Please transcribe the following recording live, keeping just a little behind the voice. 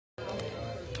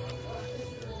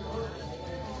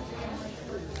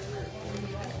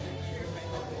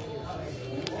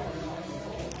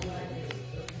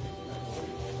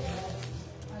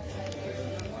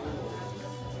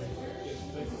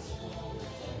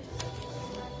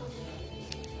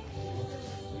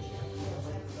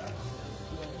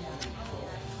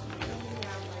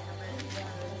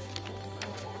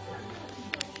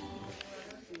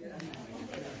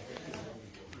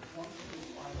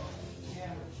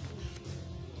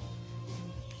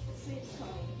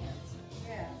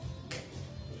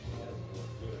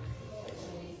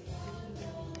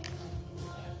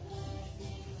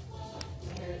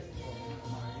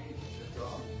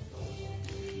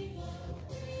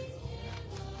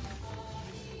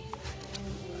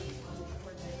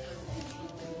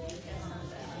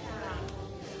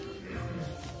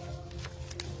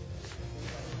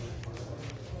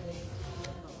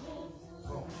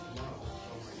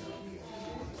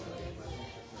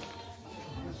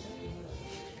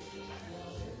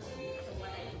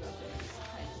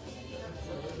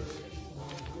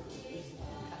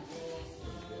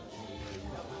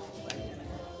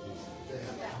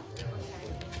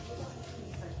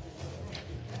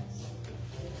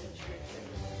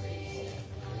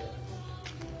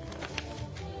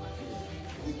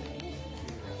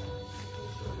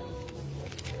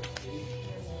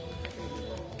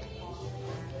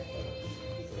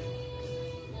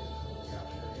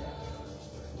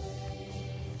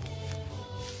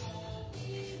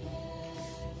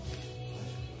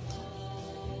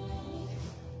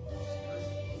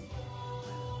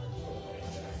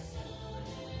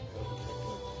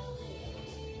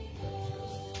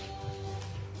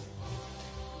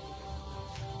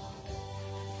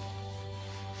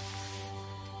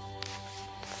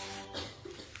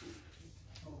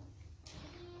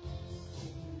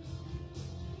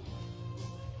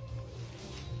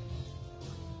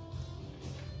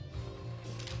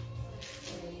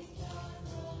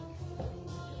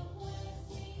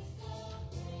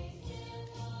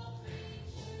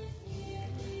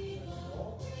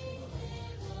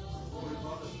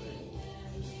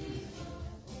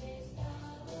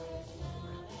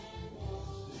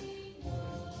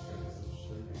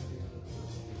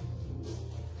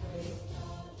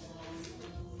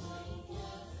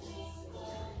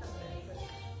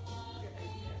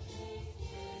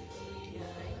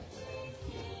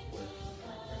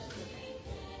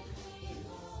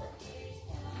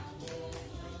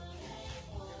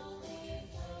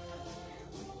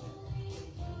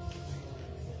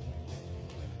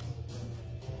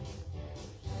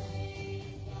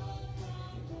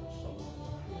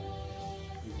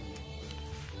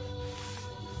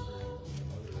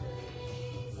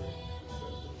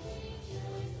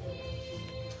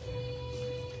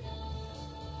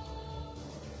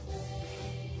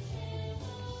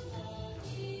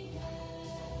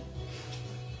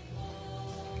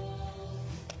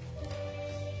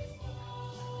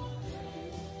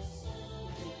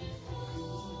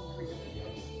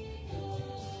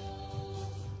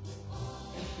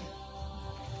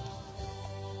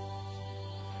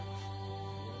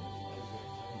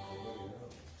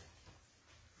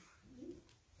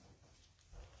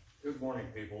Good morning,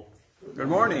 people. Good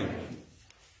morning.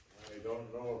 I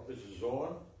don't know if this is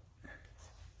on.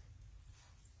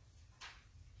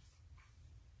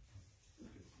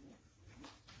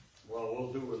 Well,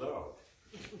 we'll do without.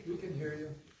 We can hear you.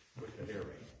 We can hear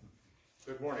me.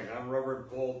 Good morning. I'm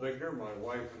Reverend Paul Biegner. My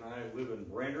wife and I live in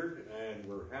Brainerd, and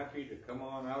we're happy to come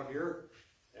on out here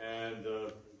and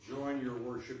join your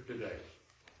worship today.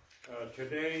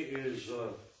 Today is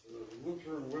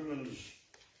Lutheran Women's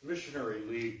Missionary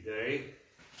League Day,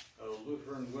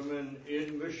 Lutheran Women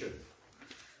in Mission.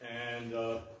 And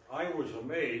I was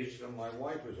amazed, and my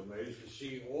wife was amazed, to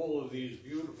see all of these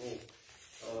beautiful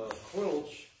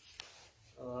quilts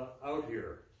out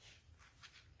here.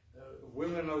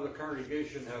 Women of the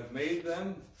congregation have made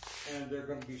them, and they're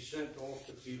going to be sent off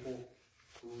to people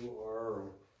who are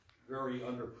very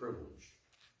underprivileged.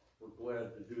 We're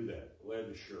glad to do that,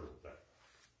 glad to share with that.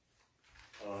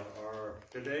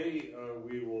 Today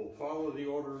we will follow the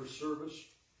order of service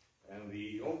and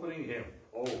the opening hymn,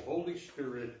 "O Holy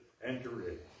Spirit, enter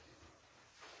in."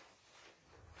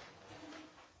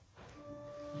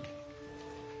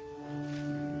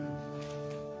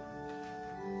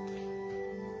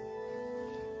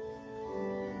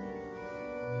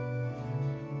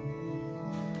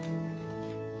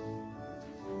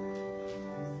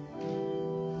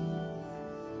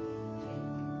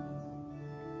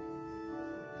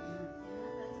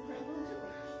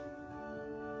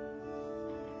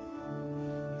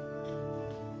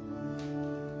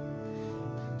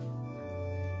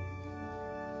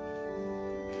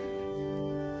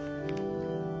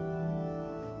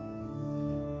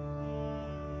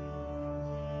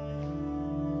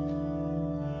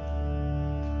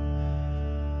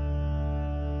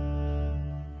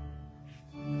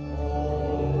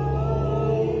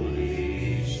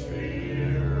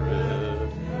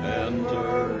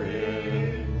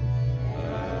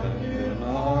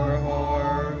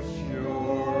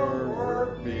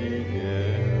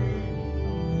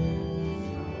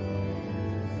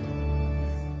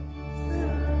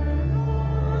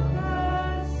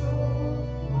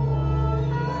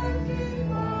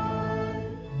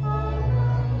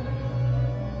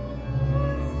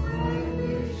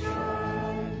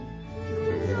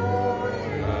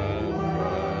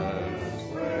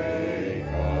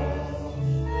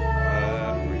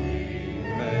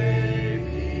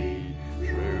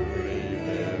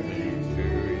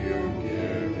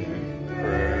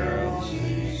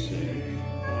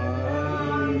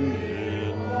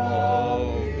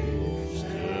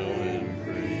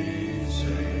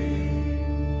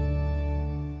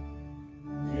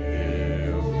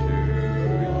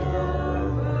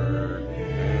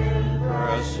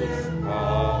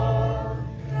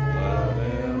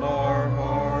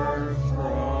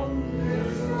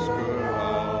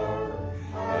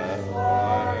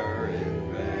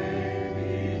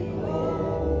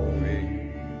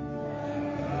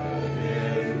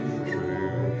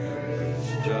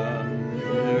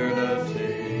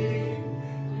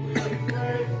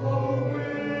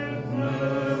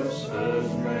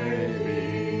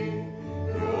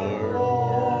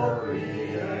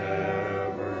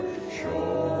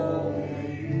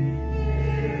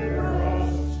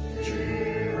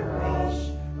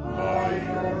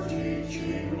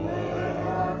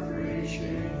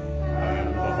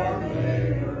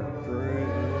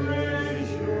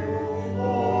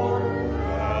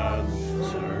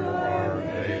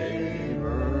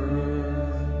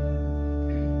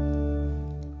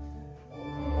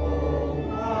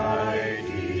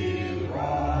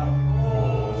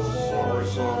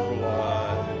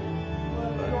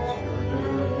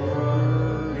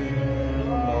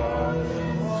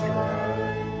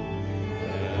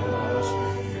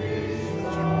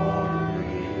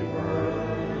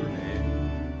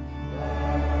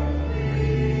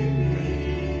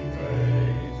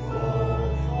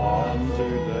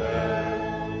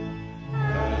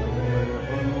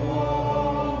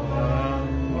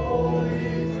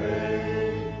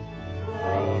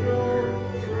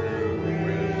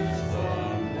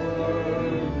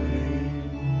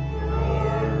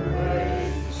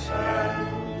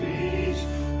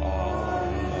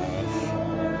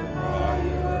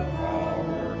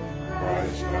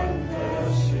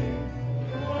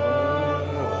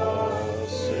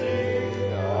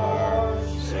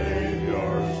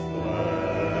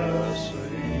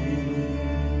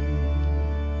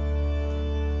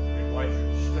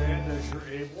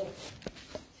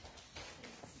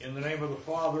 In the name of the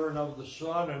Father, and of the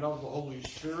Son, and of the Holy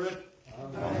Spirit.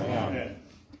 Amen. Amen.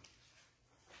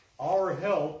 Our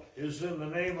help is in the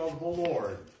name of the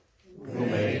Lord, who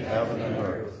made heaven and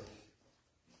earth.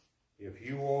 If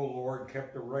you, O Lord,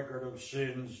 kept a record of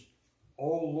sins,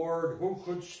 O Lord, who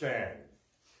could stand?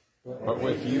 But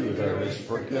with you there is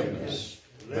forgiveness,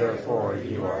 therefore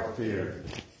you are feared.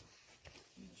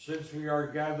 Since we are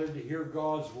gathered to hear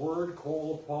God's word,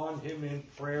 call upon him in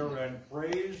prayer and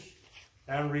praise,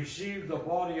 and receive the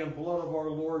body and blood of our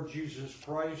Lord Jesus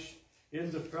Christ in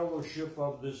the fellowship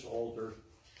of this altar.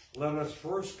 Let us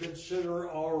first consider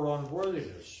our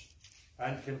unworthiness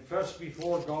and confess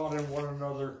before God and one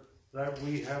another that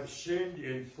we have sinned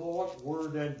in thought,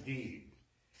 word, and deed,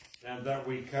 and that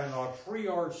we cannot free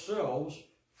ourselves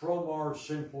from our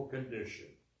sinful condition.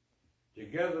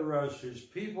 Together as his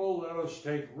people, let us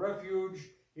take refuge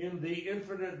in the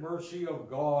infinite mercy of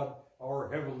God, our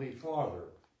Heavenly Father,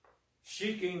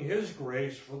 seeking his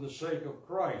grace for the sake of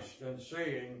Christ, and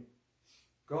saying,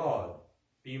 God,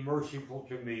 be merciful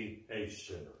to me, a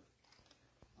sinner.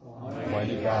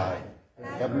 Almighty God,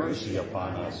 have mercy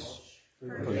upon us,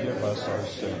 forgive us our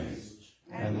sins,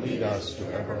 and lead us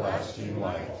to everlasting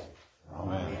life.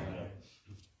 Amen.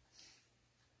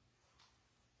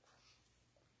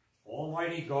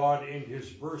 Almighty God, in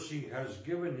his mercy, has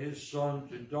given his Son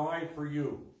to die for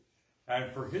you,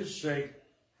 and for his sake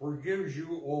forgives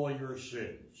you all your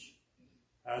sins.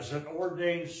 As an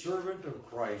ordained servant of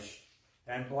Christ,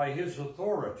 and by his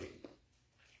authority,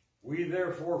 we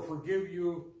therefore forgive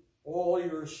you all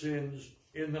your sins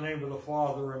in the name of the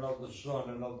Father, and of the Son,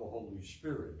 and of the Holy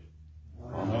Spirit.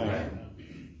 Amen.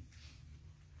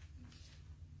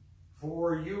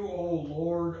 For you, O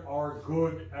Lord, are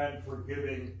good and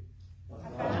forgiving,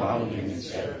 Abounding in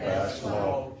steadfast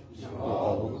love to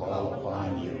all who call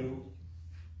upon you.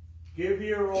 Give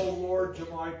ear, O Lord, to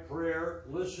my prayer.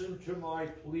 Listen to my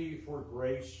plea for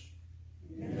grace.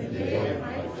 In the day of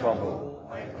my trouble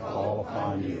I call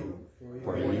upon you,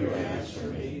 for you answer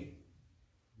me.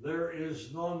 There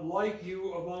is none like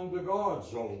you among the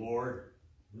gods, O Lord,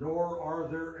 nor are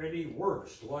there any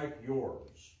works like yours.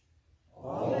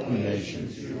 All the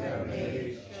nations you have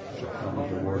made shall come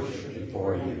to worship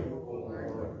before you, O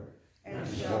Lord, and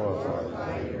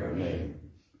glorify your name.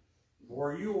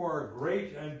 For you are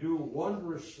great and do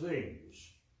wondrous things.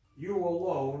 You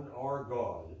alone are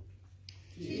God.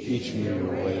 Teach me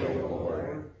your way, O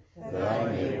Lord, that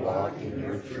I may walk in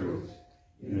your truth.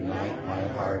 Unite my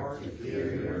heart to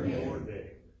fear your name.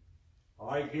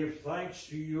 I give thanks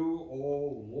to you,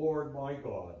 O Lord my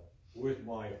God, with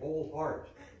my whole heart,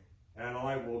 and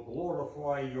I will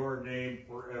glorify your name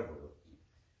forever.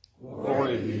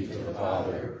 Glory be to the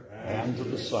Father, and to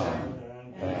the Son,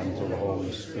 and to the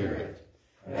Holy Spirit,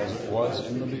 as it was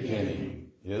in the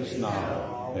beginning, is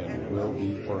now, and will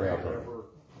be forever.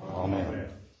 Amen.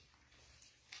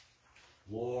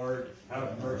 Lord,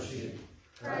 have mercy.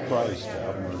 Christ,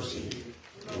 have mercy.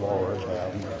 Lord,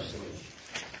 have mercy.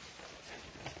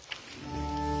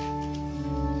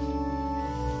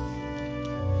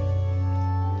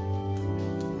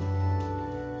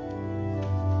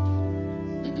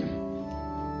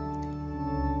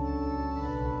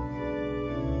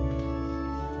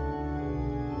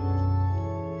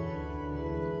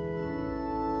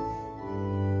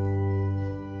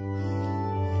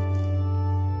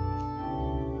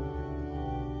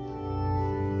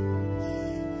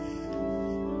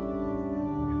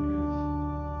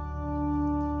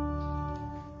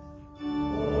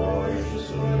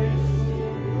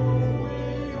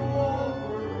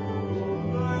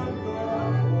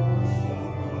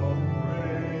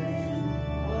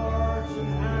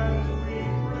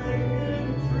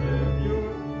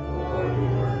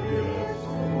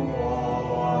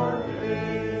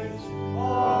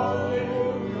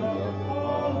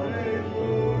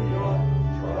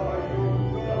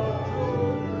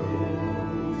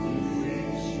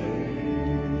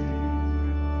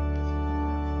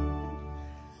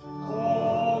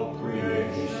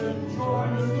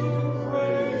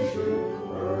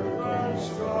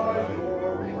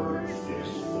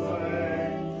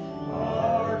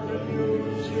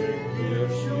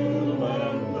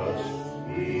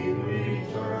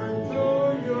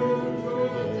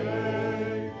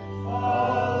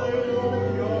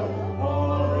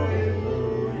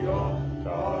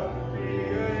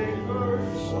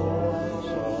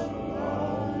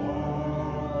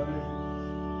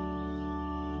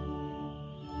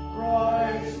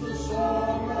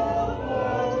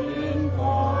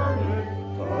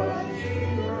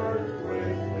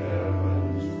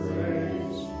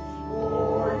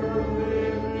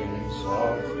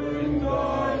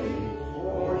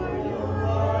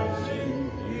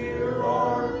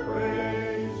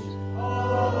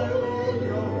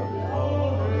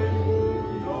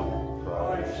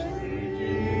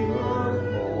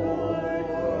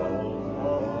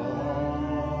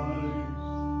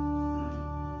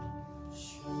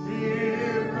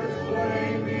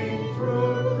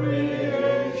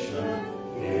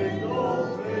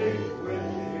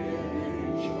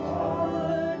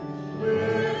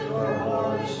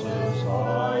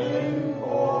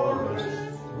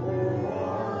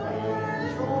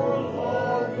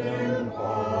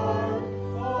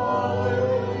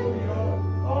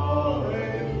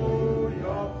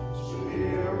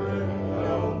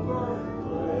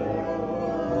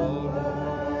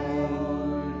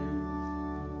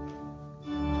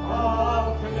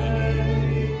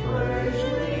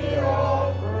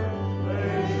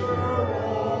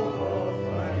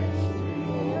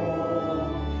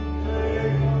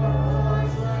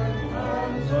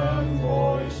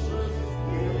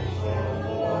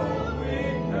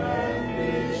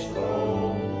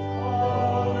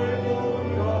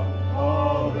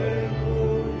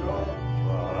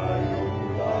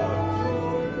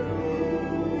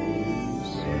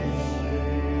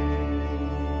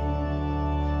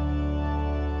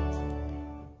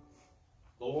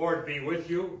 be with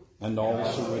you. And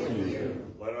also with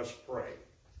you. Let us pray.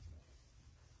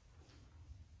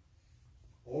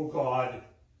 O God,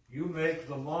 you make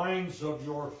the minds of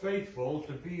your faithful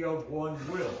to be of one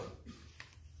will.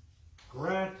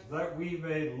 Grant that we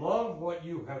may love what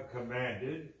you have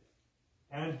commanded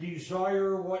and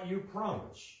desire what you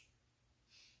promise,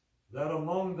 that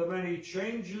among the many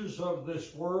changes of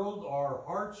this world our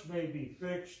hearts may be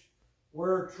fixed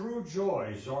where true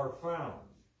joys are found.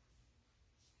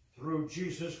 Through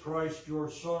Jesus Christ,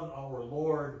 your Son, our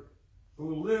Lord,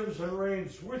 who lives and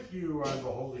reigns with you and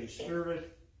the Holy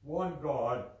Spirit, one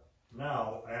God,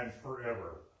 now and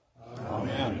forever.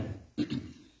 Amen. The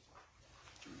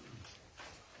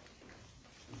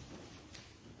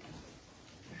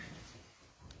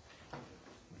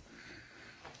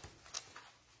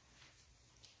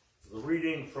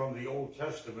reading from the Old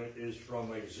Testament is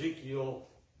from Ezekiel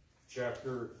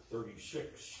chapter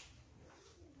 36.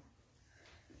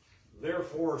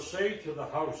 Therefore say to the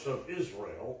house of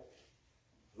Israel,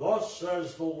 thus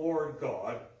says the Lord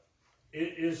God,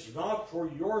 it is not for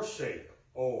your sake,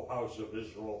 O house of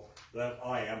Israel, that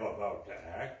I am about to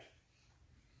act,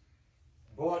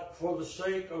 but for the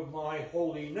sake of my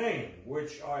holy name,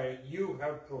 which you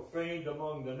have profaned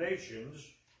among the nations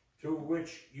to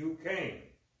which you came.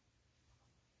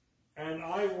 And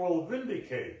I will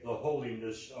vindicate the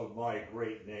holiness of my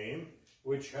great name,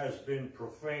 which has been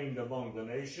profaned among the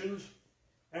nations,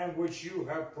 and which you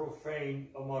have profaned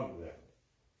among them.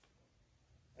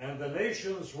 And the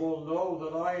nations will know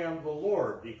that I am the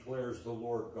Lord, declares the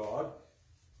Lord God,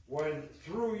 when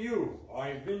through you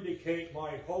I vindicate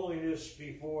my holiness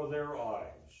before their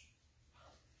eyes.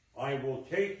 I will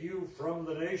take you from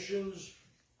the nations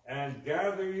and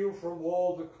gather you from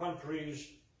all the countries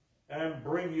and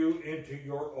bring you into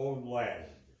your own land.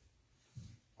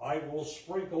 I will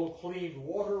sprinkle clean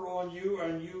water on you,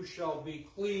 and you shall be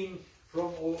clean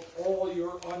from all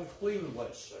your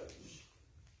uncleannesses.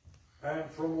 And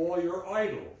from all your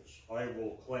idols I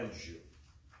will cleanse you.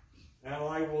 And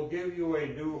I will give you a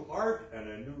new heart, and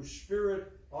a new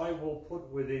spirit I will put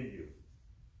within you.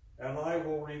 And I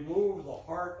will remove the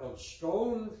heart of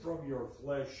stone from your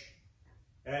flesh,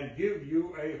 and give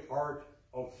you a heart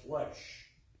of flesh.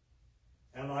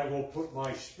 And I will put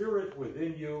my spirit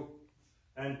within you,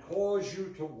 and cause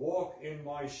you to walk in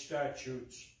my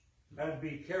statutes, and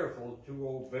be careful to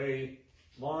obey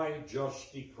my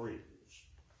just decrees.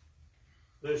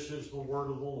 This is the word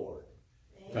of the Lord.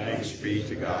 Thanks be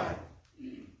to God.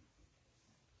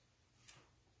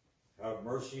 Have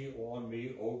mercy on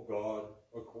me, O God,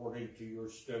 according to your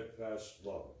steadfast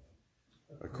love.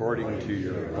 According to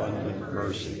your abundant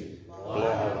mercy, blot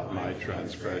out my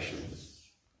transgressions.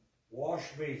 Wash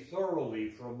me thoroughly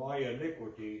from my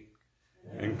iniquity,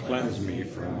 and cleanse me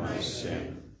from my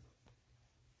sin.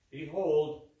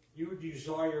 Behold, you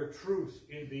desire truth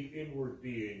in the inward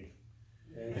being,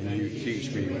 and you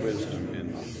teach me wisdom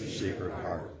in the secret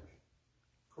heart.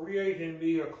 Create in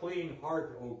me a clean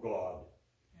heart, O God,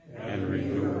 and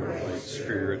renew a right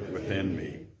spirit within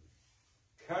me.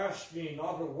 Cast me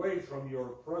not away from your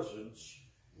presence,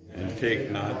 and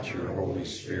take not your Holy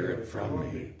Spirit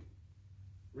from me.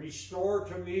 Restore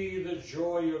to me the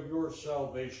joy of your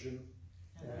salvation,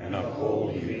 and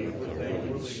uphold me with the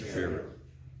Holy Spirit.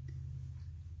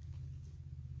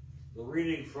 The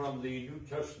reading from the New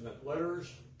Testament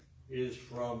letters is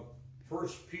from 1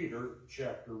 Peter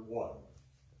chapter 1.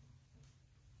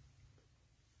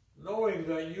 Knowing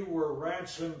that you were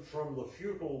ransomed from the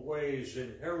futile ways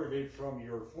inherited from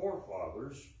your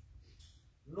forefathers,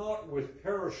 not with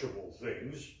perishable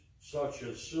things, such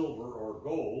as silver or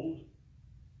gold,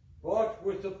 but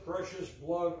with the precious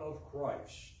blood of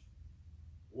Christ,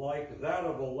 like that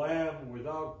of a lamb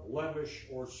without blemish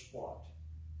or spot.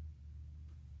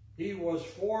 He was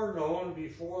foreknown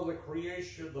before the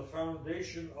creation, the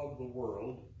foundation of the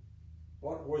world,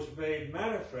 but was made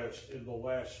manifest in the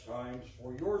last times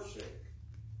for your sake,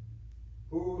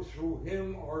 who through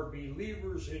him are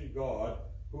believers in God,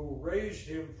 who raised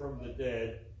him from the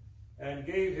dead and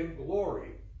gave him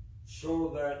glory, so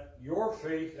that your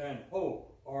faith and hope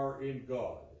are in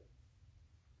God.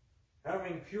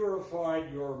 Having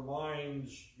purified your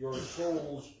minds, your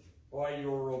souls, by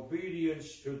your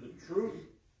obedience to the truth,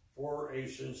 for a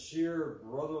sincere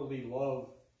brotherly love,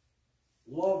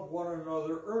 love one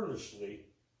another earnestly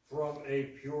from a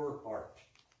pure heart.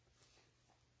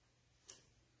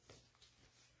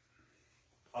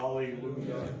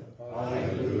 Alleluia.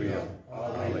 Alleluia.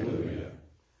 Alleluia.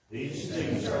 These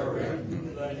things are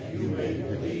written that you may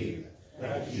believe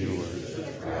that Jesus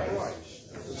is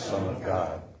Christ, The Son of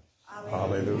God.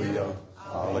 Alleluia.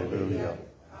 Alleluia.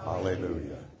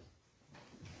 Alleluia.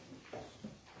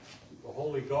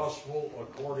 Holy Gospel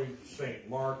according to St.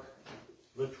 Mark,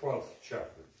 the 12th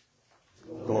chapter.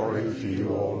 Glory to you,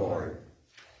 O Lord.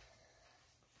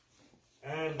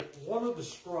 And one of the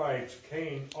scribes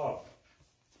came up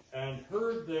and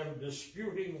heard them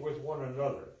disputing with one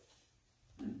another.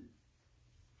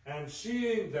 And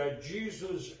seeing that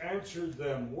Jesus answered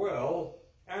them well,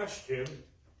 asked him,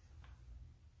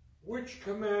 "Which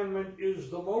commandment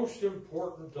is the most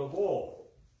important of all?"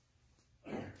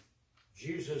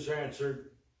 Jesus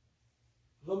answered,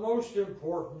 "The most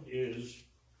important is,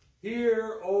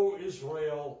 'Hear, O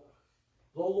Israel,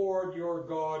 the Lord your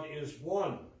God is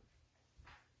one.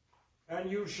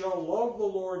 And you shall love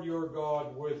the Lord your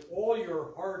God with all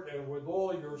your heart and with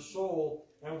all your soul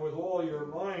and with all your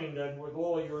mind and with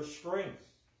all your strength.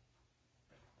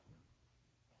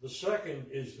 The second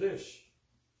is this,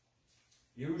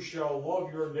 you shall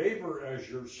love your neighbor as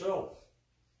yourself.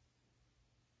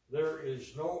 There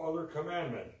is no other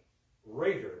commandment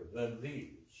greater than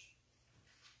these.'"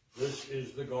 This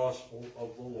is the gospel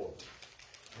of the Lord.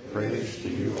 Praise to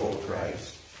you, O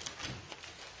Christ.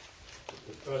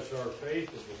 Confess our faith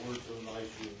in the words of the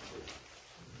Nicene Creed.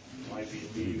 I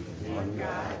believe in One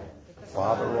God, the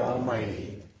Father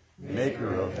Almighty,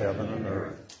 maker of heaven and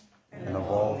earth, and of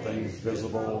all things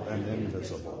visible and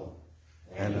invisible,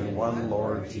 and in one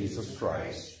Lord Jesus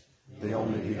Christ, the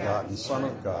only begotten Son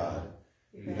of God,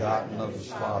 begotten of his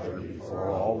Father before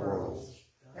all worlds,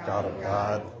 God of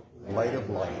God, light of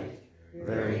light,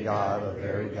 very God of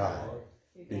very God,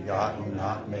 begotten,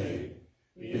 not made,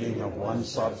 being of one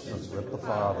substance with the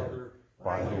Father,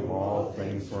 by whom all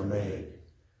things were made,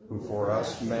 who for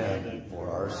us men and for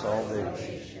our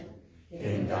salvation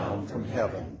came down from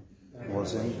heaven, and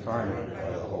was incarnate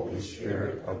by the Holy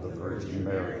Spirit of the Virgin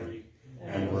Mary,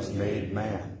 and was made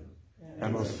man,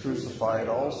 and was crucified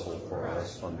also for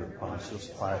us under Pontius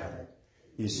Pilate.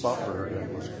 He suffered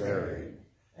and was buried,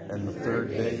 and the third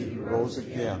day he rose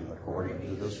again according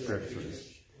to the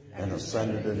Scriptures, and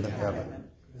ascended into heaven,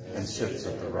 and sits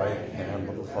at the right hand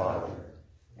of the Father.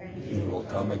 He will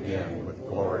come again with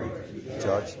glory to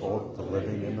judge both the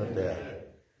living and the dead,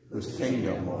 whose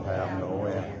kingdom will have no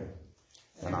end.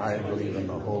 And I believe in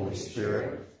the Holy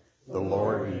Spirit, the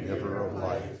Lord and giver of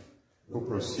life, who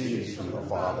proceeds from the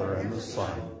Father and the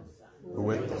Son, who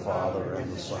with the Father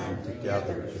and the Son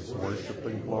together is worshipped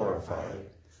and glorified,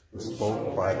 who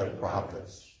spoke by the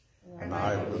prophets. And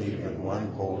I believe in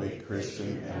one holy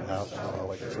Christian and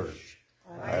apostolic church.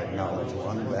 I acknowledge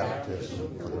one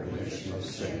baptism for the remission of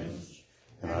sins,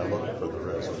 and I look for the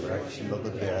resurrection of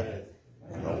the dead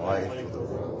and the life of the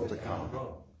world to come.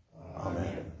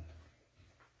 Amen.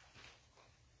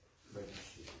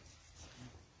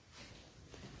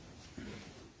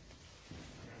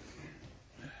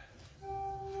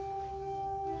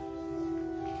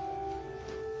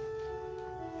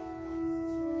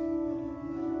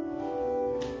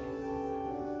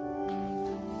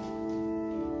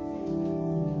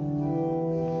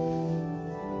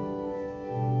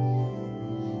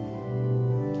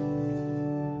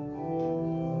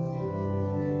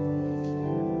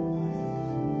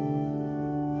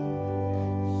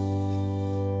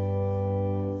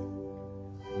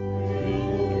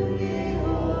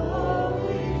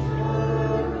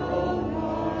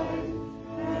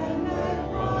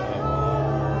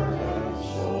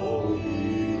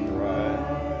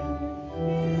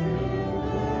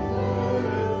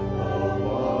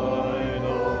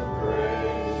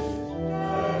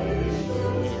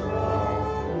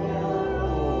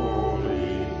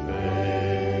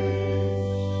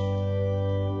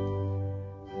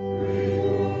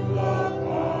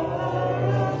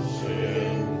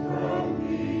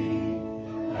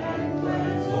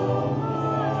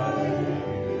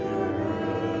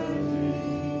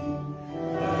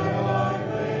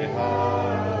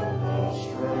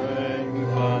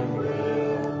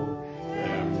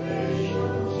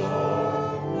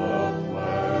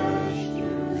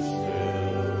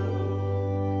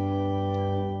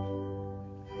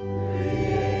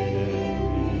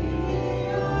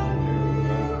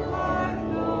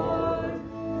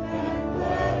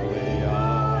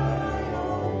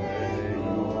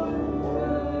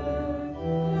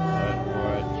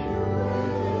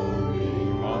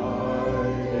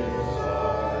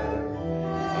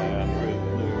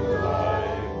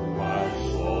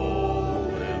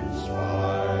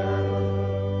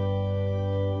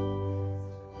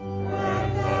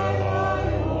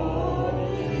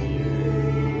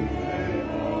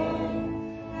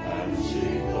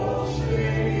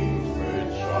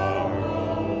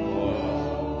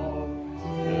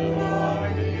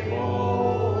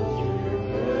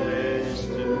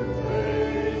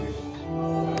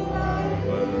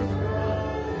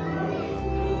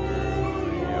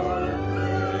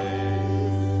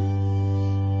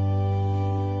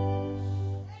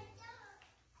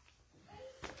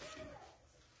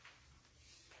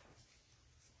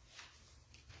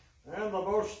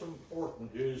 most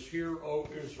important is, "Hear, O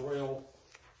Israel,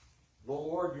 the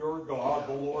Lord your God,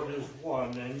 the Lord is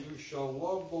one, and you shall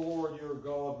love the Lord your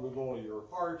God with all your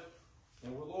heart,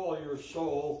 and with all your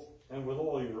soul, and with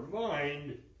all your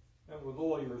mind, and with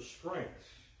all your strength."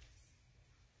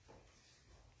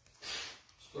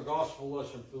 It's the gospel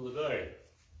lesson for the day.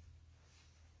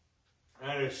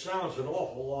 And it sounds an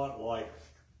awful lot like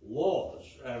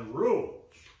laws and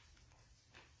rules.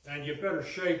 And you better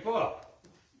shape up.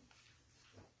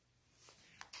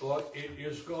 But it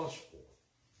is gospel.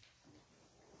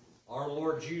 Our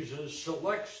Lord Jesus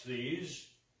selects these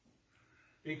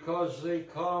because they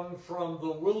come from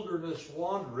the wilderness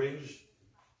wanderings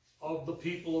of the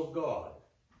people of God.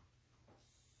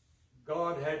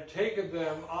 God had taken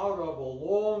them out of a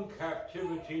long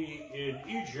captivity in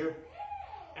Egypt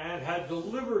and had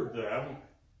delivered them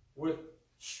with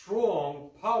strong,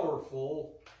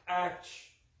 powerful acts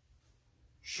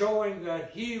showing that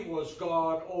he was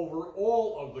God over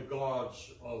all of the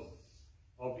gods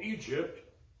of Egypt,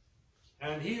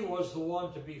 and he was the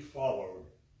one to be followed,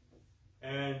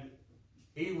 and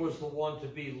he was the one to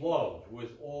be loved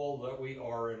with all that we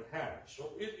are and have.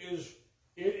 So it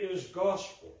is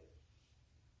gospel.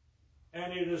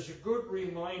 And it is a good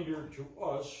reminder to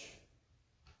us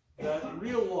that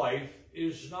real life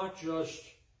is not just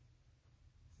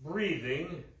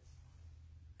breathing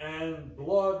and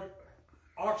blood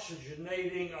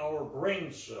oxygenating our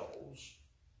brain cells.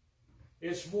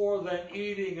 It's more than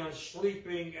eating and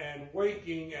sleeping and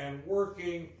waking and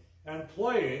working and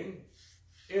playing.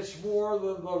 It's more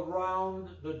than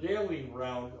the daily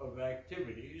round of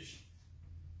activities.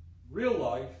 Real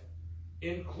life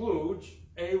includes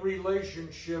a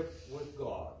relationship with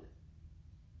God.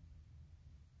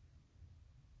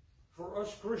 For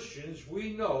us Christians,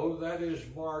 we know that is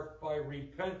marked by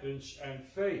repentance and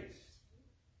faith.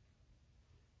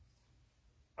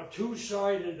 A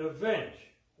two-sided event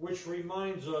which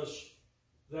reminds us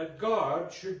that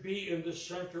God should be in the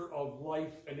center of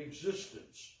life and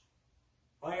existence.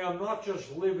 I am not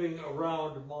just living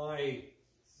around my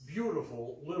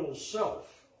beautiful little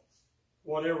self,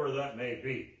 whatever that may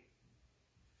be.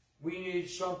 We need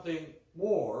something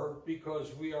more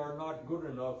because we are not good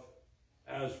enough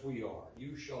as we are.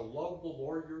 You shall love the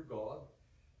Lord your God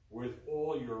with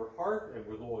all your heart and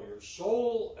with all your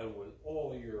soul and with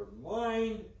all your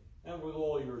mind and with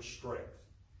all your strength.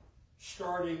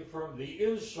 Starting from the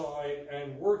inside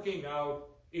and working out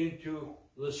into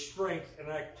the strength and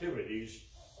activities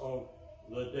of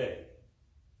the day.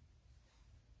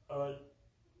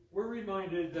 We're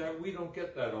reminded that we don't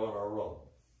get that on our own.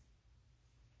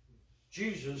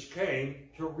 Jesus came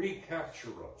to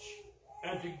recapture us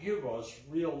and to give us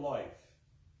real life.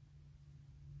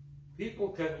 People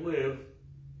can live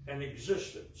an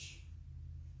existence.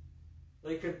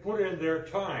 They can put in their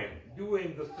time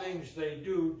doing the things they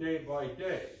do day by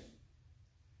day.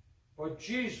 But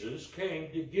Jesus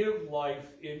came to give life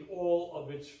in all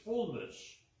of its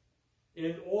fullness,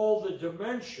 in all the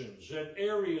dimensions and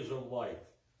areas of life,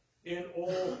 in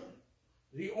all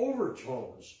the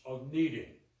overtones of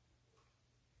needing.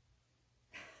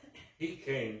 He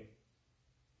came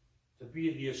to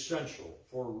be the essential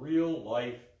for real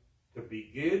life to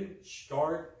begin,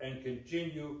 start, and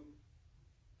continue,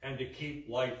 and to keep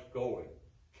life going,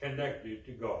 connected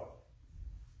to God.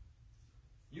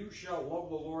 You shall love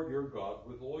the Lord your God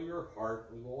with all your heart,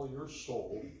 with all your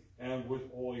soul, and with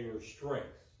all your strength.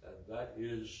 And that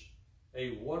is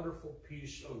a wonderful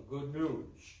piece of good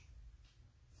news.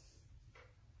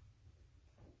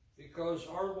 Because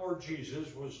our Lord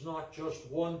Jesus was not just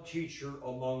one teacher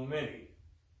among many.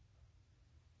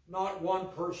 Not one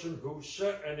person who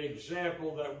set an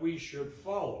example that we should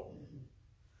follow.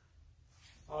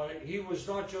 He was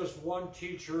not just one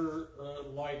teacher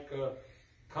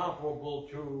comparable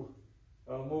to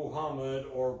Muhammad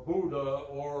or Buddha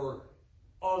or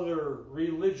other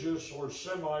religious or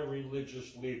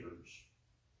semi-religious leaders.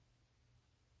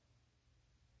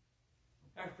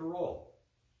 After all,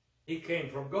 he came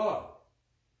from God.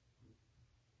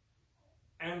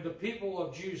 And the people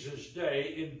of Jesus'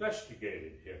 day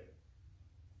investigated him.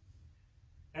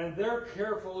 And their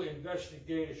careful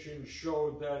investigation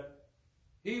showed that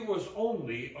he was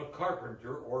only a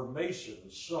carpenter or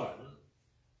mason's son.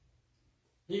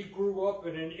 He grew up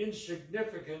in an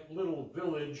insignificant little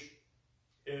village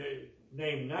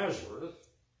named Nazareth.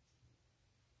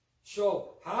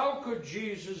 So how could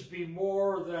Jesus be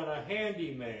more than a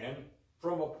handyman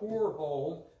from a poor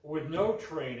home with no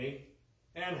training?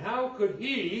 And how could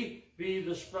he be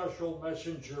the special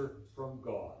messenger from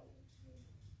God?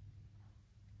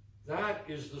 That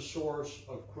is the source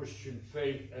of Christian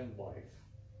faith and life.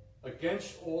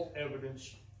 Against all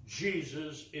evidence,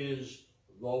 Jesus is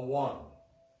the one.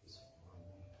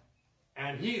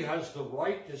 And he has the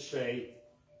right to say,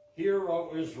 "Hear,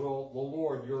 O Israel, the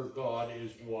Lord your God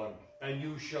is one, and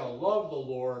you shall love the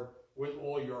Lord with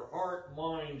all your heart,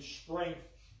 mind, strength,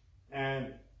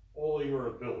 and all your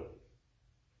ability."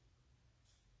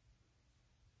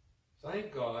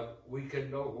 Thank God we can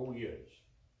know who he is.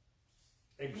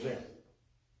 Example.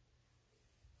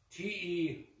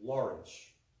 T.E.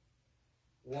 Lawrence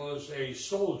was a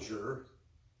soldier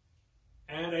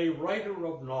and a writer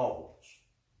of novels.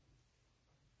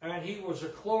 And he was a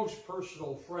close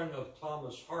personal friend of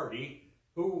Thomas Hardy,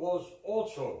 who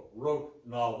also wrote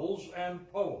novels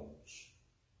and poems.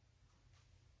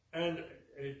 And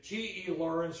T.E.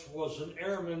 Lawrence was an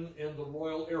airman in the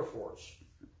Royal Air Force.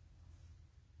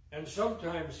 And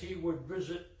sometimes he would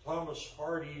visit Thomas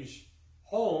Hardy's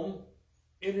home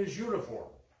in his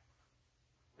uniform.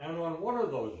 And on one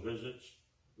of those visits,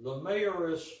 the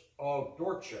mayoress of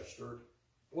Dorchester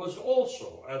was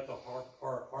also at the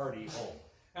Hardy home.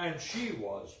 And she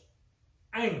was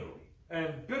angry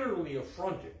and bitterly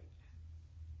affronted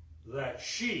that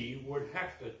she would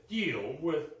have to deal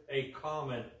with a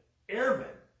common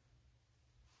airman.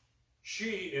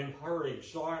 She, in her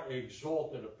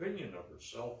exalted opinion of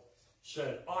herself,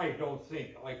 said, "I don't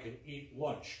think I can eat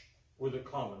lunch with a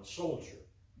common soldier."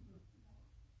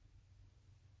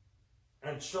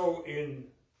 And so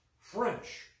in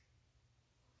French,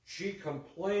 she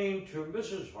complained to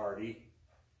Mrs. Hardy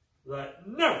that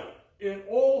never in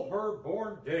all her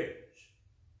born days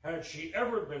had she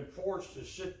ever been forced to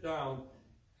sit down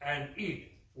and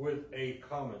eat with a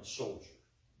common soldier.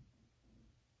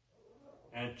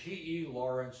 And T.E.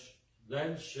 Lawrence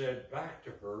then said back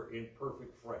to her in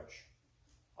perfect French,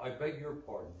 "I beg your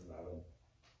pardon, madam,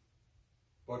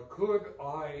 but could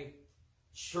I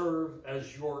serve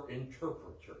as your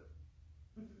interpreter?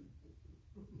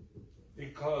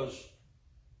 Because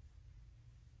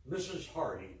Mrs.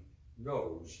 Hardy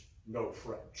knows no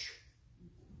French."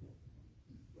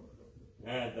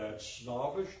 And that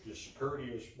snobbish,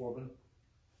 discourteous woman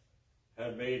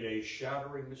had made a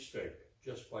shattering mistake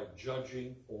just by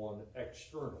judging on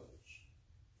externals.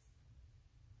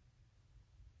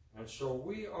 And so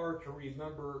we are to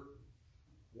remember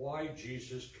why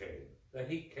Jesus came, that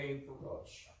he came for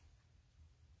us.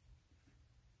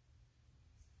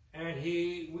 And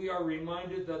we are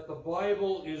reminded that the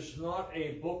Bible is not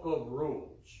a book of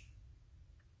rules.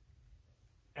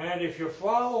 And if you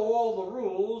follow all the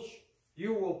rules,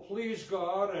 you will please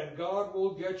God, and God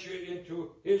will get you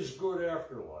into his good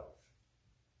afterlife.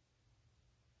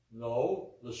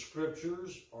 No, the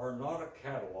scriptures are not a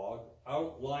catalog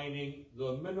outlining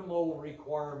the minimal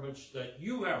requirements that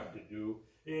you have to do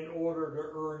in order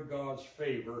to earn God's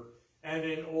favor and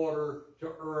in order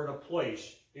to earn a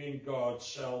place in God's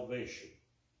salvation.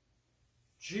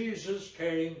 Jesus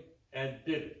came and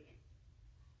did it.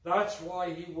 That's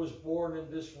why he was born in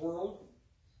this world.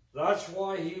 That's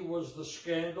why he was the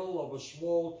scandal of a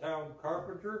small town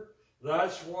carpenter.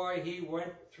 That's why he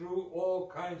went through all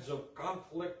kinds of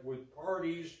conflict with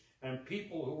parties and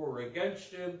people who were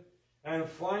against him. And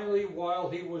finally, while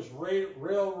he was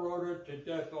railroaded to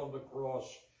death on the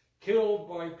cross, killed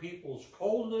by people's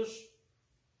coldness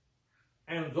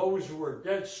and those who were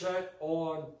dead set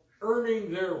on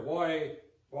earning their way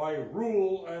by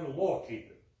rule and law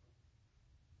keeping.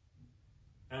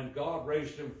 And God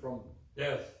raised him from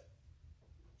death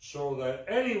so that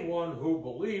anyone who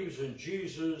believes in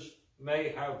Jesus may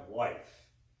have life.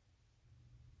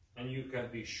 And you can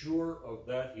be sure of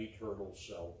that eternal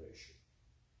salvation.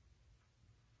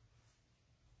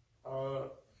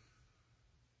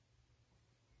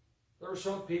 There are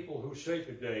some people who say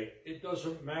today, it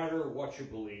doesn't matter what you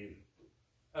believe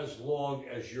as long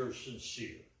as you're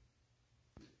sincere.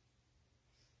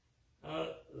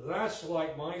 That's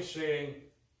like my saying,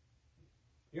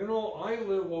 you know, I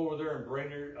live over there in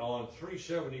Brainerd on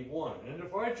 371, and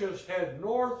if I just head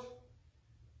north,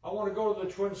 I want to go to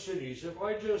the Twin Cities. If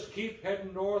I just keep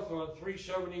heading north on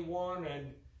 371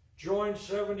 and join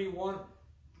 71,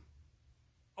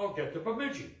 I'll get to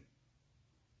Bemidji.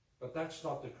 But that's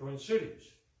not the Twin Cities.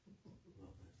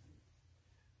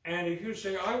 And if you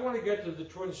say, I want to get to the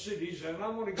Twin Cities and I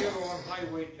want to get on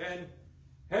Highway 10,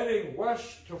 heading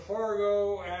west to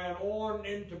Fargo and on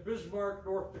into Bismarck,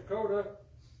 North Dakota,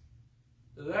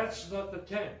 that's not the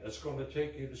 10 that's going to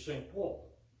take you to St. Paul.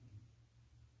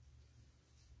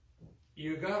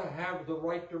 You got to have the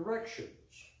right directions.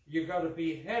 You got to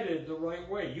be headed the right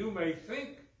way. You may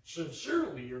think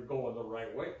sincerely you're going the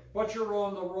right way, but you're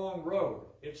on the wrong road.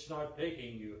 It's not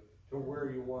taking you to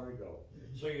where you want to go.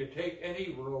 So you take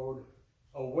any road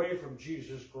away from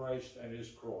Jesus Christ and his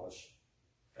cross,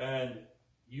 and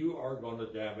you are going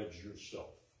to damage yourself.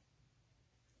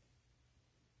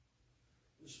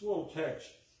 This little text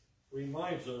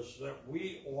reminds us that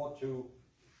we ought to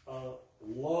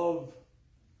love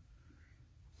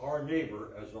our neighbor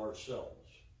as ourselves.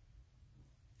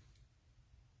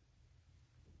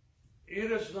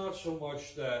 It is not so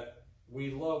much that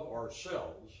we love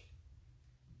ourselves.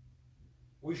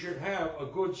 We should have a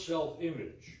good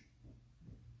self-image.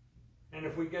 And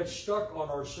if we get stuck on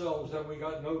ourselves, then we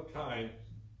got no time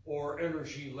or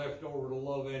energy left over to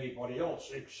love anybody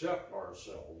else except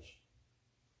ourselves.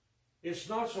 It's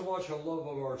not so much a love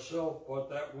of ourselves, but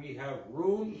that we have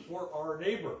room for our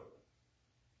neighbor.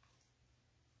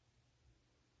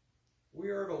 We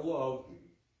are to love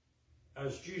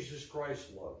as Jesus Christ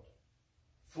loved,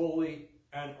 fully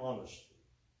and honestly.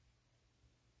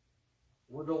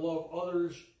 We're to love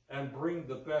others and bring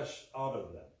the best out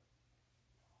of them.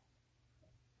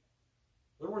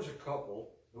 There was a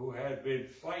couple who had been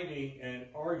fighting and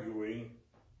arguing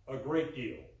a great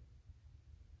deal.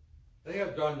 They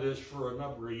have done this for a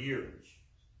number of years.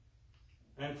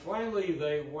 And finally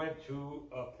they went to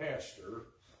a pastor,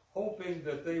 hoping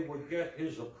that they would get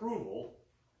his approval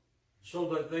so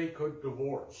that they could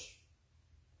divorce.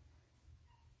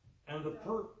 And the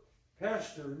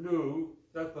pastor knew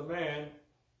that the man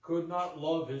could not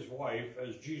love his wife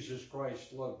as Jesus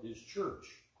Christ loved his church.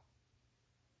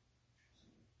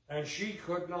 And she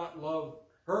could not love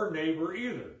her neighbor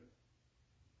either.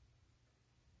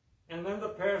 And then the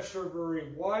pastor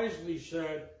very wisely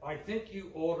said, I think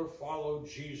you ought to follow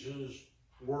Jesus'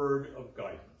 word of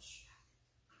guidance.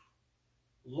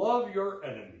 Love your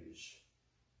enemies.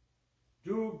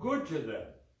 Do good to them.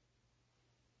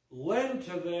 Lend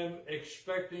to them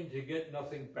expecting to get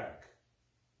nothing back.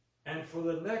 And for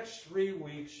the next 3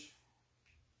 weeks,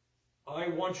 I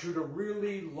want you to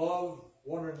really love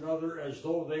one another as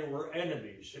though they were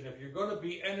enemies. And if you're going to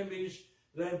be enemies,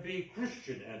 then be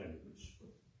Christian enemies.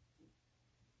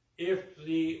 If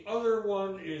the other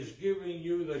one is giving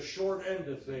you the short end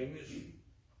of things,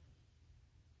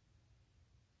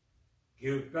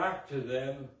 give back to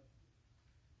them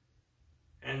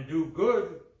and do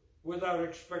good without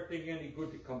expecting any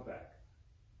good to come back.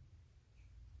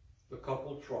 The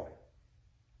couple tried.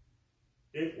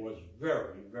 It was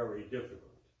very, very difficult.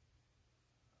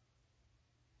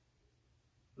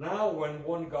 Now, when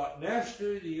one got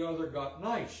nasty, the other got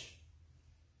nice.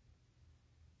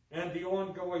 And the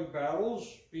ongoing battles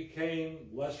became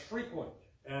less frequent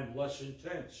and less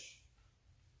intense.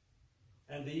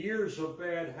 And the years of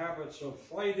bad habits of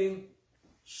fighting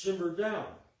simmered down.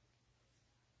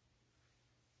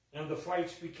 And the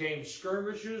fights became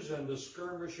skirmishes, and the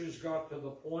skirmishes got to the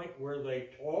point where they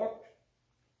talked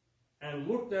and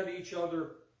looked at each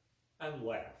other and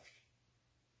laughed.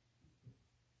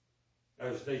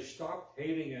 As they stopped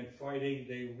hating and fighting,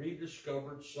 they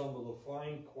rediscovered some of the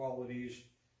fine qualities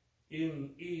in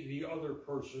the other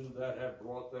person that had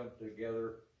brought them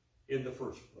together in the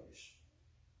first place.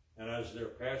 And as their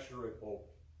pastor had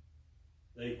hoped,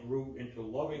 they grew into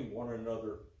loving one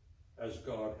another as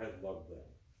God had loved them.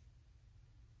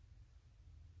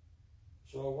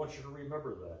 So I want you to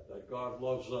remember that God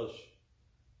loves us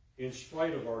in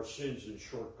spite of our sins and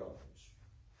shortcomings.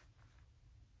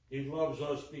 He loves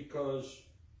us because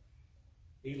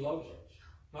he loves us,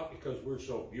 not because we're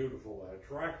so beautiful and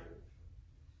attractive.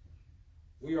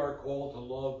 We are called to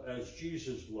love as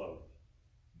Jesus loved.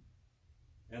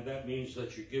 And that means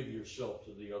that you give yourself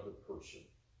to the other person.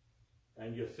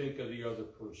 And you think of the other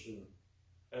person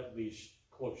at least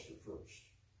close to first.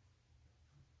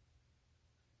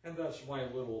 And that's my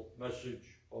little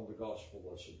message on the gospel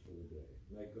lesson for the day.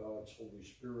 May God's Holy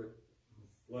Spirit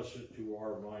bless it to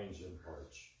our minds and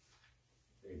hearts.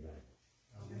 Amen.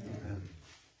 Amen.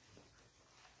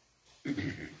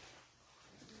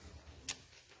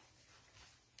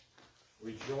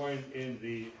 We join in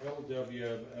the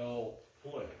LWML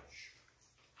pledge.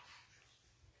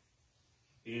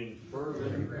 In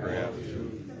fervent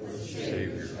gratitude for the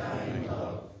Savior's dying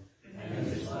love and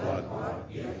his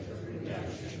blood-bought gift of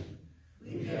redemption,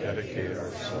 we dedicate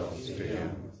ourselves to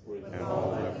him and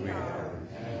all that we are and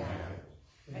have.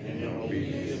 And in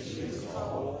obedience to the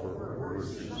call for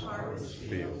workers in the harvest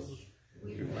fields,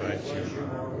 we pledge him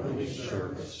our willing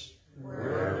service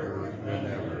wherever and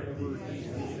whenever he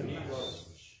needs us.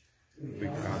 We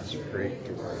consecrate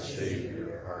to our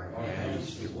Savior our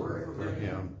hands to work for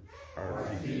him, our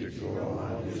feet to go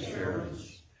on his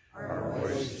errands, our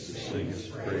voice to sing his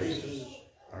praises,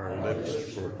 our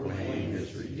lips to proclaim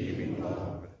his redeeming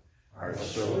love, our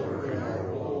silver and our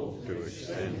gold to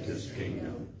extend his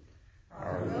kingdom,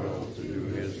 our will to do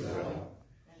his will,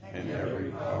 and every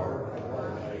power of our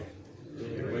life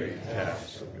the great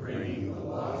task of bringing the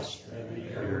lost and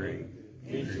the erring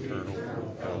into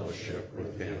eternal fellowship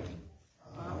with him.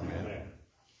 Amen.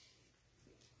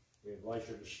 We invite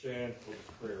you to stand for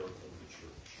the prayer of the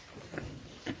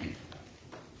church.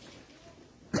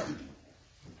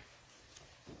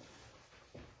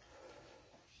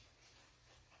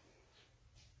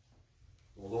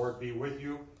 The Lord be with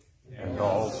you. And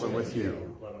also with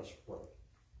you. Let us pray.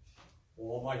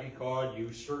 Almighty God,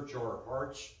 you search our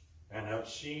hearts and have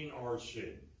seen our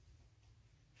sin.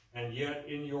 And yet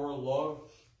in your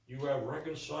love, you have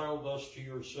reconciled us to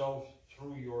yourself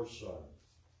through your Son.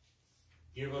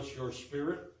 Give us your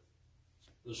Spirit,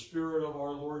 the Spirit of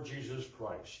our Lord Jesus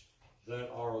Christ, that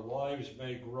our lives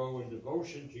may grow in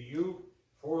devotion to you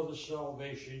for the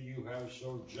salvation you have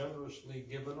so generously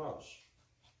given us.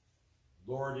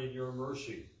 Lord, in your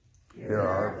mercy, hear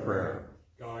our prayer.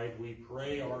 Guide, we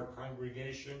pray, our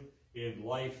congregation in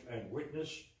life and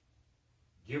witness.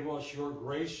 Give us your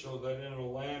grace so that in a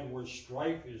land where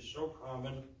strife is so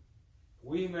common,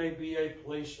 we may be a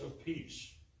place of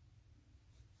peace.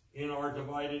 In our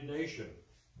divided nation,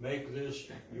 make this,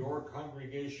 your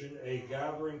congregation, a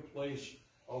gathering place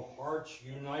of hearts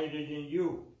united in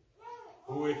you,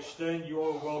 who extend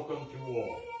your welcome to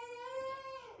all.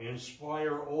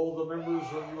 Inspire all the members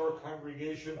of your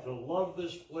congregation to love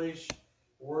this place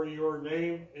where your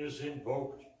name is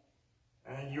invoked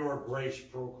and your grace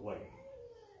proclaimed.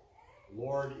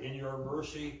 Lord, in your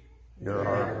mercy, hear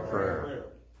our prayer.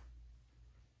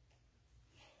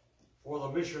 For the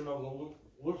mission of the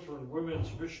Lutheran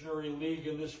Women's Missionary League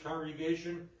in this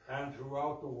congregation and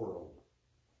throughout the world,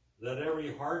 that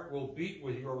every heart will beat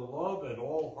with your love and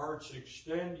all hearts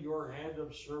extend your hand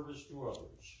of service to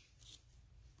others.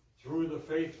 Through the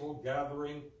faithful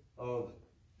gathering of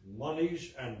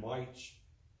monies and mites,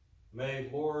 may,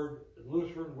 Lord,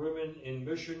 Lutheran Women in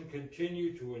Mission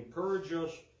continue to encourage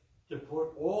us to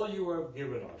put all you have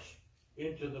given us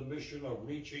into the mission of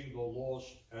reaching the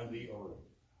lost and the erring.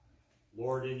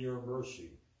 Lord, in your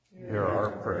mercy, hear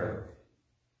our prayer.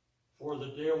 For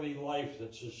the daily life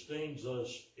that sustains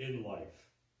us in life,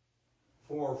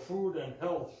 for food and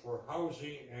health, for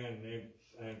housing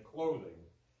and clothing,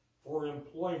 for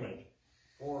employment,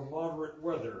 for moderate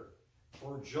weather,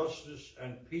 for justice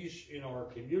and peace in our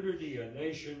community and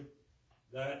nation,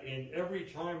 that in every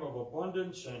time of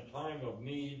abundance and time of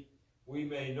need, we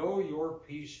may know your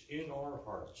peace in our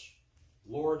hearts.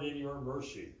 Lord, in your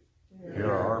mercy,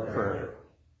 hear our prayer.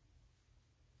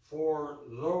 For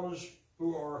those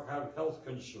who have health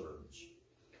concerns,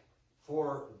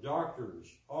 for doctors,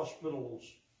 hospitals,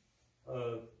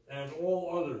 and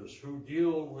all others who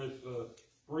deal with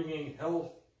bringing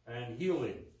health and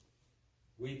healing,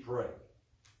 we pray.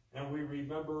 And we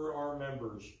remember our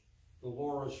members,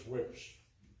 Dolores Whips,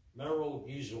 Merrill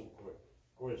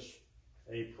Gieselquist,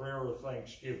 a prayer of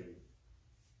thanksgiving,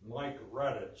 Mike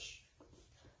Raditz,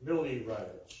 Millie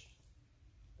Raditz,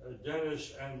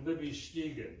 Dennis and Libby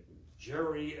Stegan,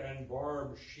 Jerry and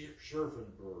Barb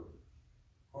Scherfenberg,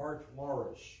 Art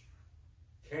Morris,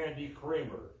 Candy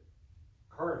Kramer,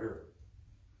 Carter,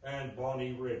 and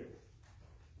Bonnie Rigg.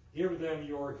 Give them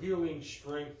your healing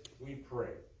strength, we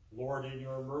pray. Lord, in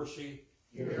your mercy,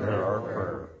 hear our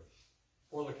prayer.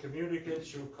 For the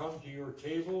communicants who come to your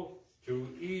table to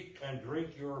eat and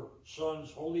drink your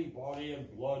Son's holy body and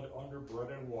blood under bread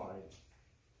and wine,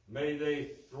 may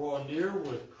they draw near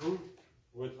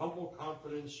with humble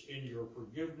confidence in your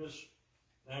forgiveness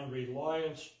and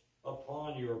reliance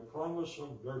upon your promise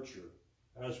of nurture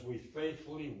as we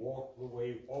faithfully walk the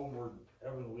way homeward,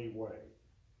 heavenly way.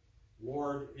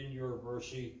 Lord, in your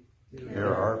mercy,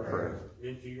 hear our prayer.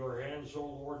 Into your hands, O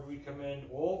Lord, we commend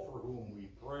all for whom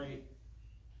we pray,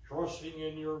 trusting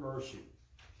in your mercy,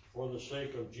 for the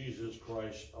sake of Jesus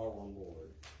Christ our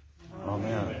Lord.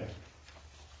 Amen. Amen.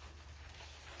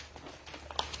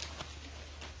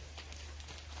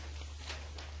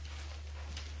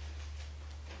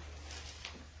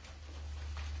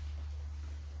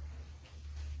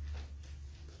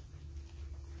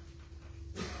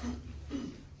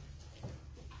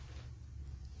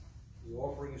 The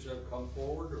offerings have come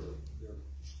forward, or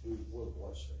we will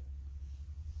bless them.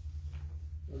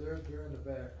 Well, they're in the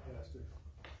back, Pastor.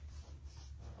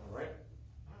 All right.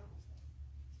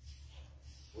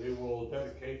 We will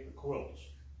dedicate the quilts.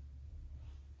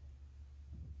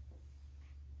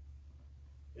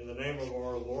 In the name of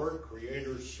our Lord,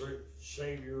 Creator,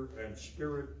 Savior, and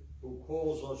Spirit, who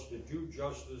calls us to do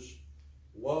justice,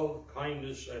 love,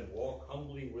 kindness, and walk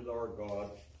humbly with our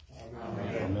God.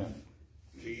 Amen. Amen.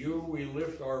 To you we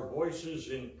lift our voices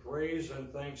in praise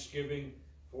and thanksgiving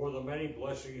for the many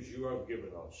blessings you have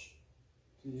given us.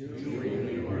 To you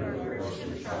we are your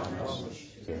promise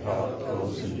to help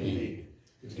those in need,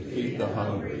 to feed the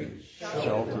hungry,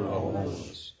 shelter the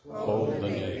homeless, clothe the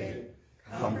naked,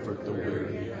 comfort the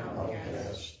weary and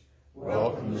outcast,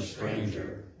 welcome the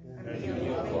stranger, and be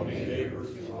a loving neighbor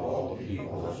to all the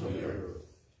people of the earth.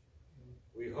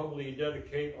 We humbly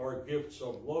dedicate our gifts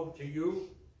of love to you,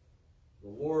 the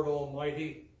Lord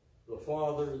Almighty, the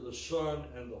Father, the Son,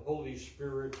 and the Holy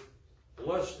Spirit.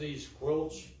 Bless these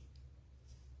quilts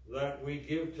that we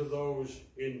give to those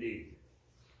in need.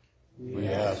 We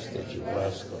ask that you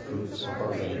bless the fruits of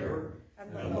our labor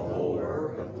and the whole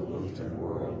work of the Lutheran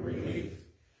World Relief,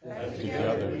 that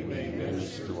together we may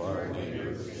minister to our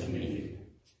neighbors in need.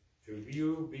 To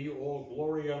you be all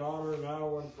glory and honor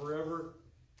now and forever,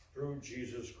 through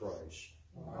Jesus Christ.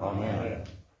 Amen.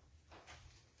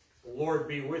 The Lord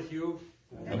be with you.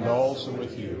 And also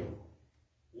with you.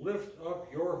 Lift up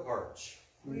your hearts.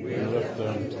 We lift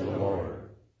them to the Lord.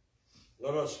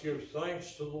 Let us give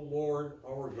thanks to the Lord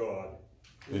our God.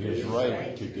 It is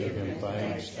right to give him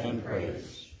thanks and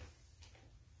praise.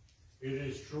 It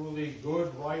is truly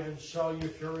good, right, and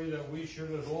salutary that we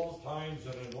should at all times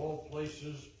and in all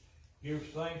places give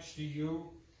thanks to you,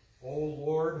 O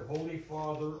Lord, Holy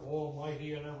Father,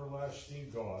 Almighty and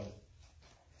everlasting God,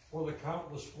 for the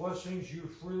countless blessings you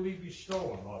freely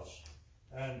bestow on us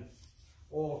and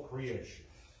all creation.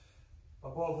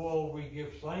 Above all, we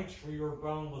give thanks for your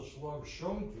boundless love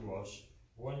shown to us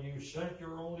when you sent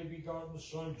your only begotten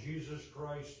Son, Jesus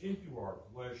Christ, into our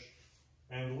flesh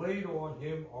and laid on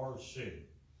him our sin,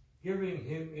 giving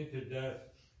him into death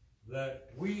that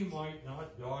we might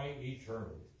not die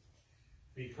eternally.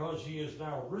 Because he is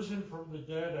now risen from the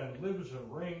dead and lives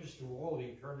and reigns through all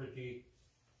eternity,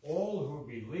 all who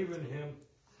believe in him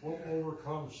will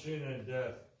overcome sin and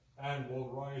death and will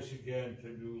rise again to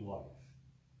new life.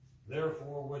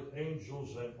 Therefore, with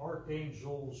angels and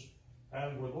archangels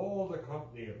and with all the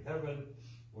company of heaven,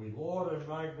 we laud and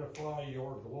magnify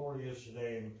your glorious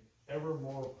name,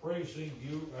 evermore praising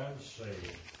you and saying,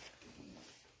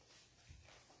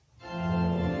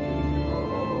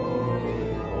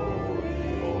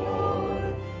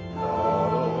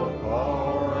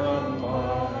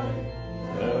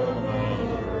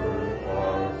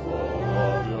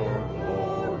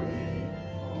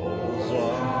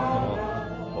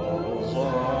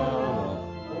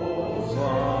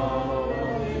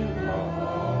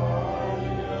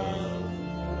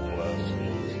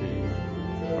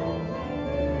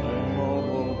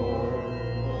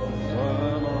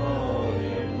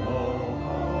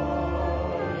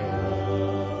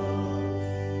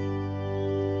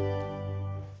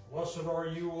 Blessed are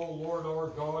you, O Lord our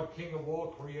God, King of all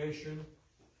creation,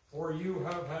 for you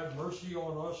have had mercy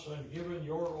on us and given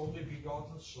your only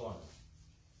begotten Son,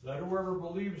 that whoever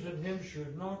believes in him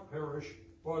should not perish,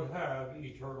 but have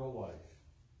eternal life.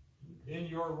 In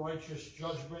your righteous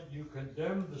judgment you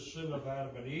condemned the sin of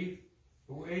Adam and Eve,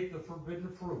 who ate the forbidden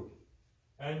fruit,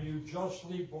 and you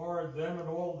justly barred them and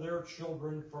all their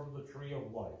children from the tree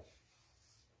of life.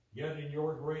 Yet in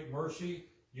your great mercy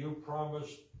you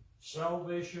promised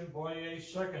salvation by a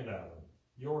second Adam,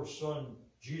 your Son,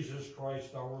 Jesus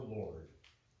Christ our Lord,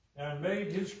 and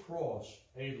made his cross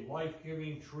a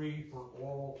life-giving tree for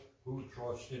all who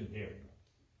trust in him.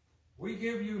 We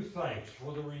give you thanks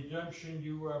for the redemption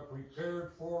you have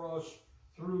prepared for us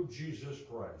through Jesus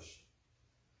Christ.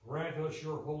 Grant us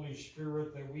your Holy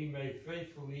Spirit that we may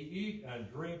faithfully eat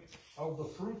and drink of the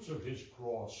fruits of his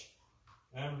cross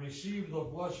and receive the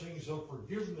blessings of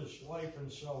forgiveness, life,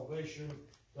 and salvation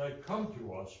that come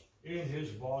to us in his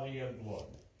body and blood.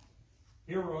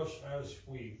 Hear us as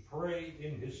we pray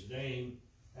in his name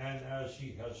and as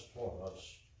he has taught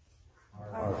us.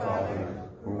 Our Father,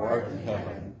 who art in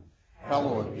heaven,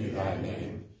 hallowed be thy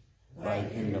name. Thy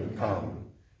kingdom come,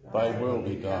 thy will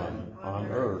be done, on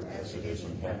earth as it is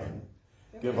in heaven.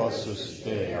 Give us this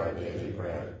day our daily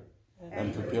bread,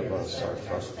 and forgive us our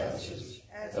trespasses,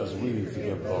 as we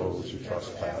forgive those who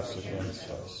trespass against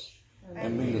us.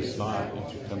 And lead us not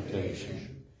into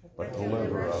temptation, but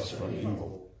deliver us from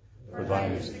evil. For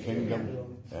thine is the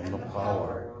kingdom, and the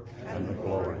power, and the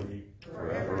glory,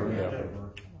 forever and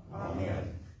ever.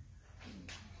 Amen.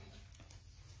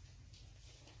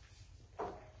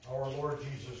 Our Lord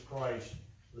Jesus Christ,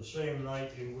 the same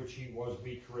night in which he was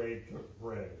betrayed, took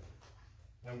bread.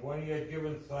 And when he had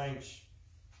given thanks,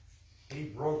 he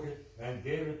broke it and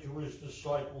gave it to his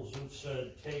disciples and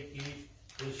said, "Take, eat,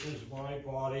 this is my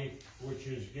body, which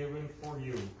is given for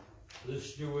you.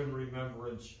 This do in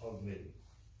remembrance of me."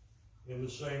 In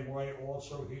the same way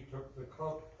also he took the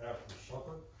cup after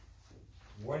supper.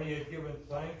 When he had given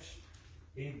thanks,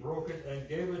 he broke it and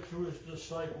gave it to his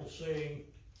disciples, saying,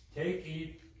 Take,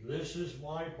 eat, this is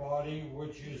my body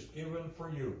which is given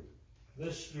for you.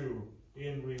 This do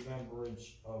in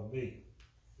remembrance of me.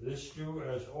 This do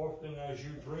as often as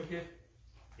you drink it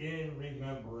in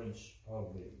remembrance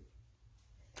of me.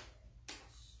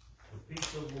 The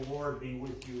peace of the Lord be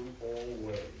with you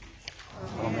always.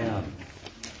 Amen.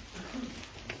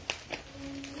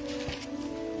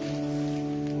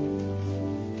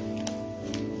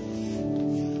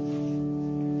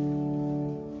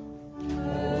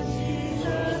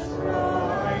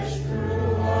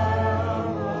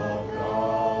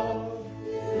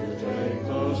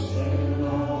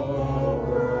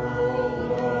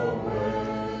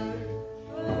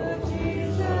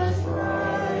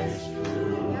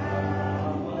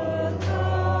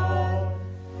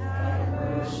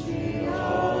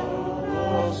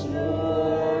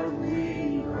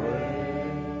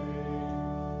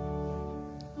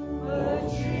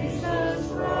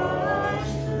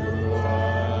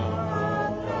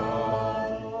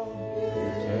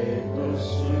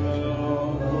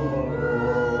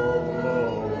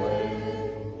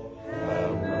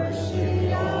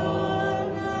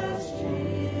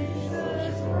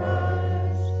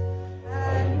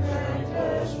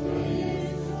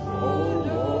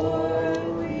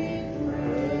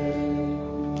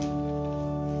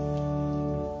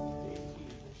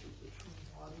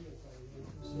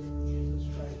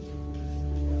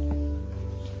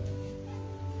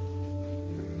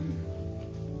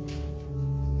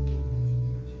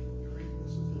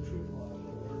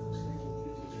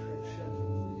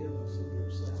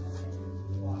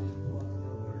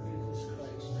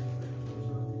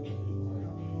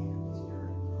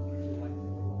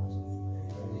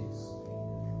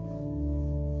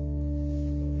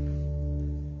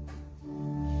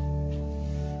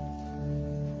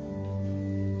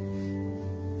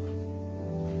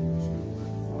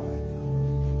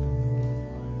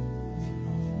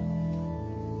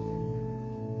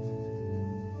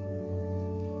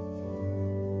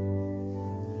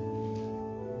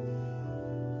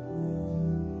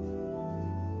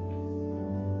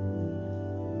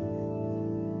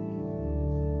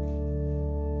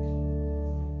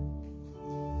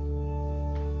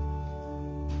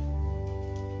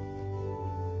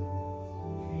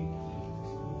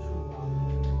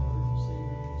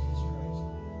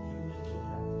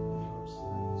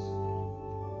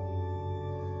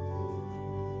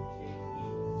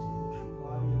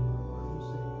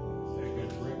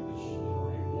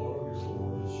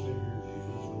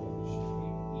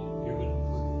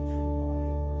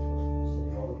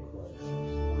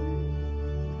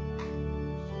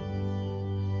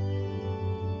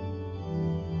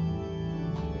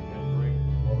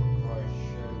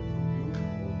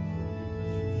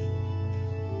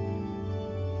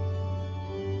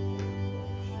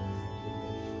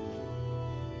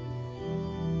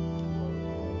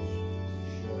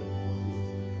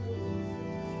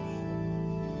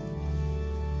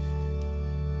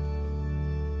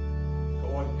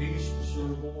 Peace to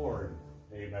serve the Lord.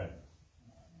 Amen.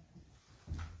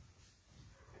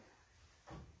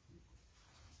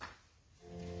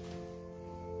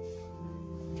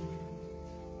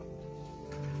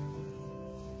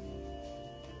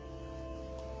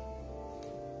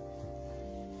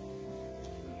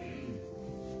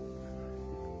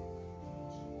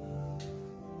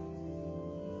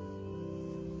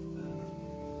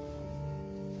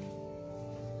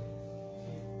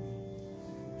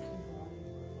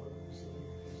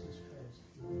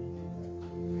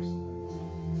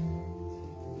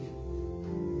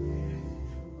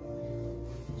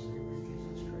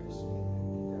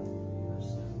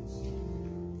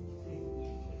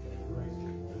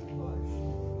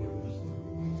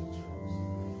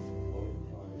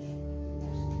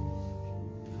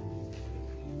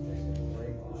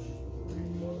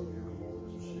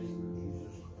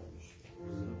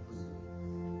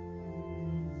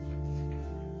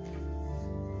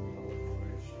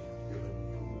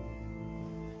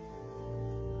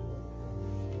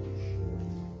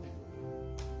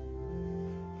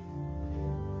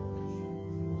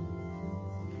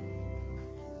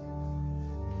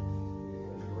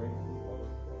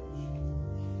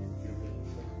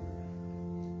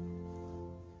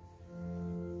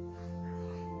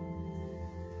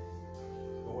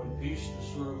 Peace to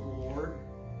serve the Lord.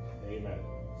 Amen.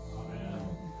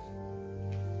 Amen.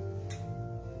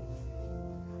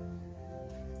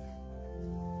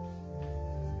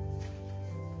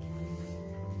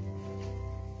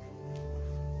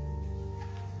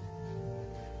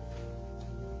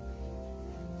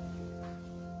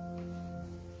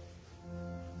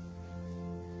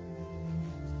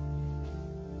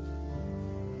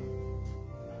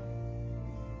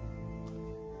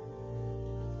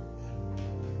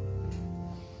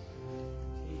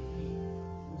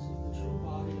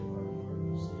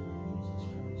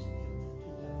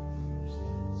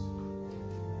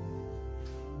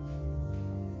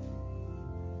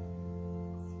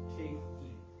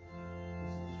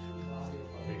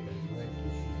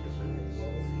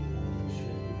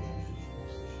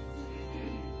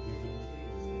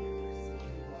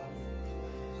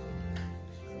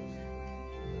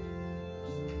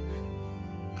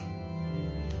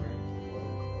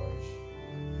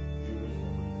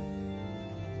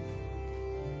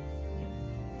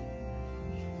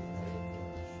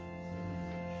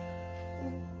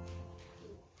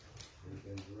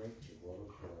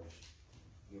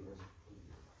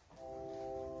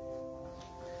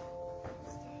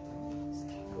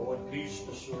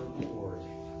 serve the Lord.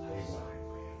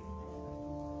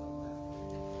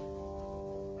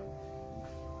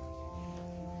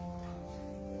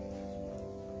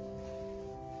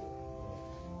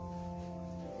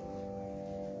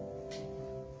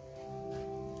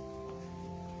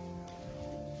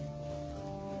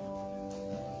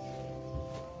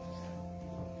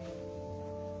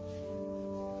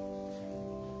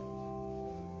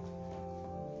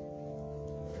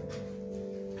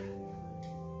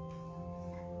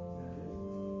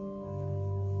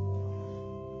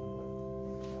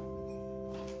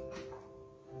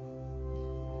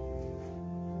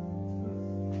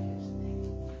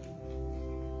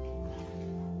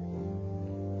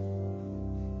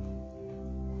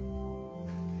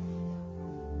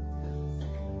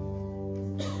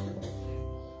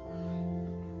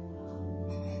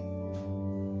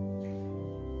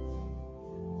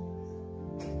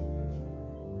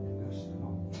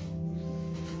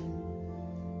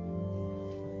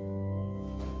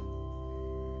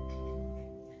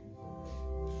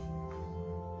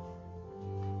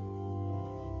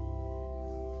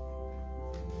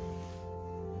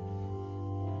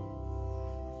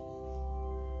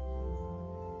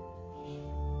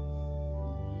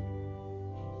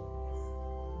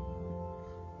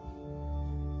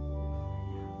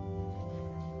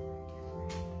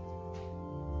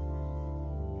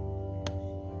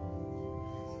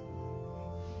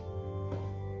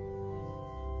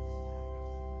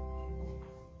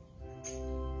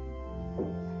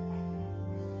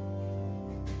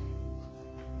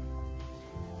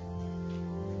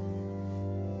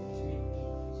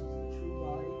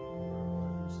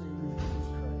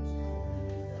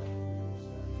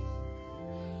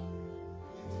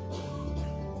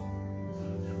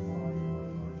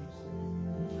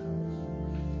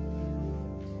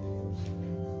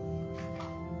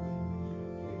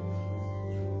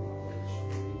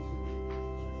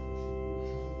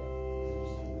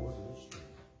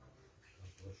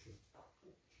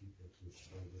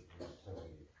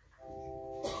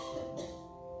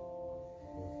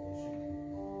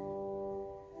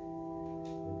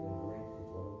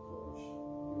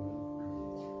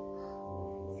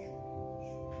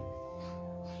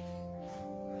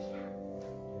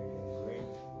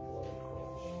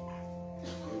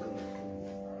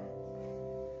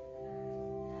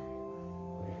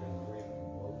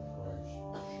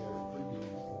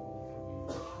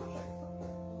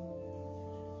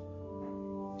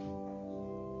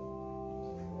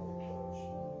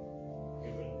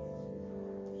 Amen.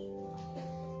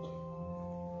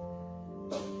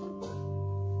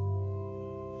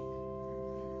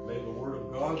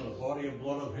 God and the body and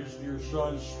blood of his dear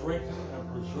Son strengthen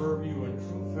and preserve you in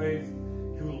true faith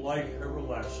to life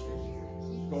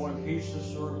everlasting. Go in peace to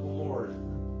serve the Lord.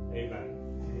 Amen.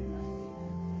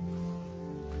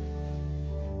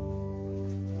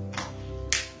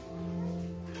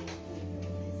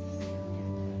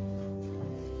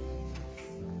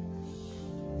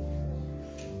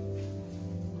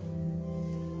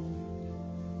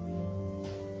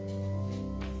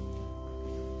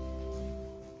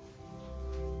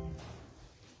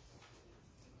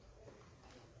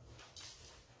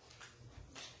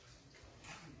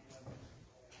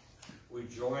 We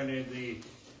join in the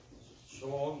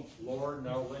song, Lord,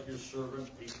 now let your servant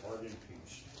depart in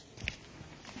peace.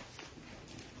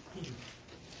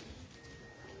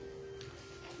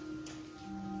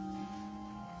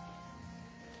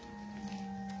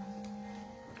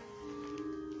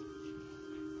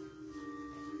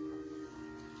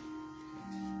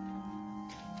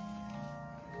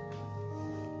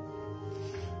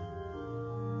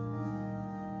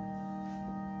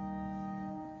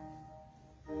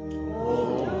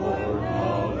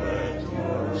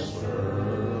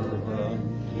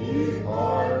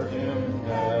 Depart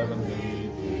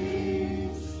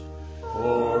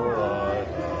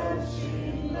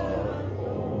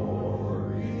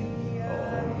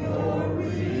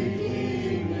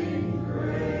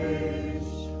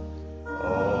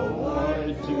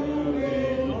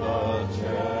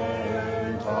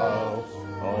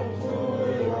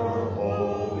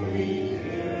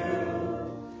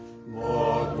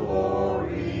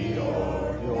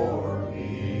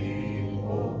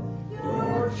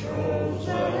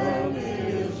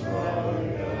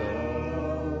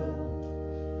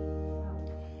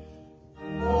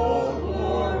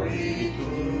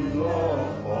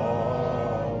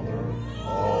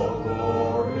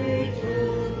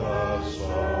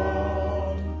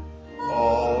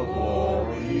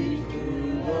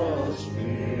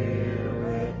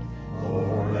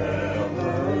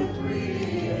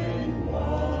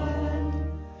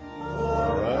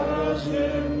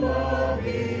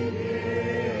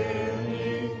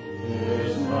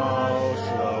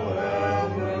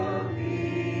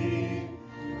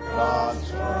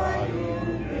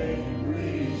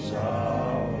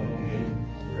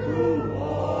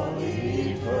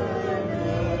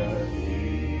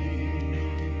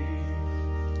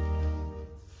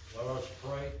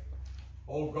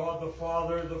O God the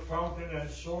Father, the fountain and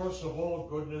source of all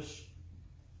goodness,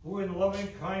 who in loving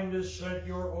kindness sent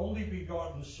your only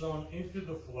begotten Son into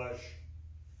the flesh,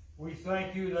 we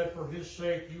thank you that for his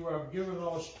sake you have given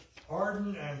us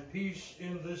pardon and peace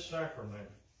in this sacrament.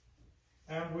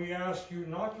 And we ask you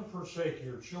not to forsake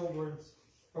your children,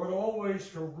 but always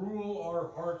to rule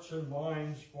our hearts and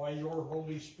minds by your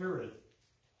Holy Spirit,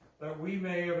 that we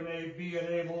may be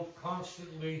enabled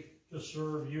constantly to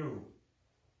serve you.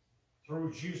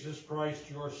 Through Jesus Christ,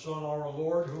 your Son, our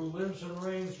Lord, who lives and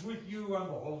reigns with you and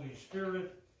the Holy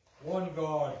Spirit, one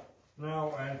God,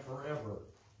 now and forever.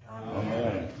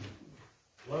 Amen.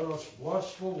 Let us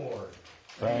bless the Lord.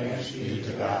 Thanks be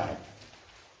to God.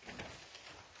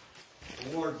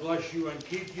 The Lord bless you and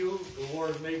keep you. The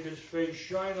Lord make his face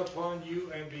shine upon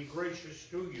you and be gracious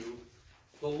to you.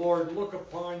 The Lord look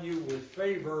upon you with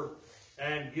favor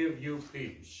and give you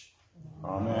peace.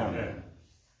 Amen. Amen.